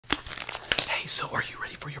Okay, so are you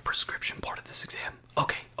ready for your prescription part of this exam?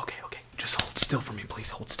 Okay. Just hold still for me,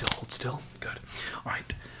 please. Hold still. Good. All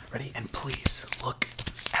right, ready? And please look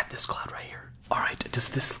at this cloud right here. All right, does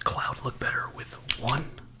this cloud look better with 1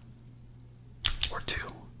 or 2?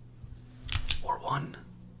 Or 1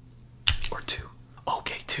 or 2?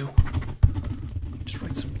 Okay, 2. Just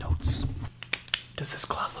write some notes. Does this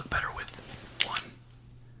cloud look better with 1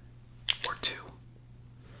 or 2?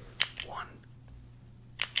 1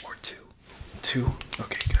 or 2? 2?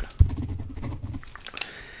 Okay, good.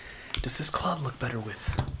 Does this cloud look better with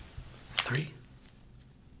 3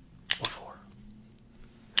 or 4?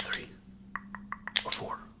 3 or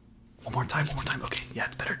 4? One more time. Okay, yeah,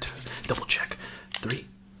 it's better to double check. 3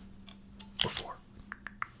 or 4?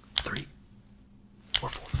 3 or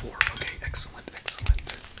 4? 4. Okay, excellent.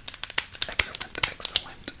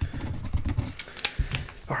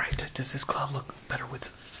 All right, does this cloud look better with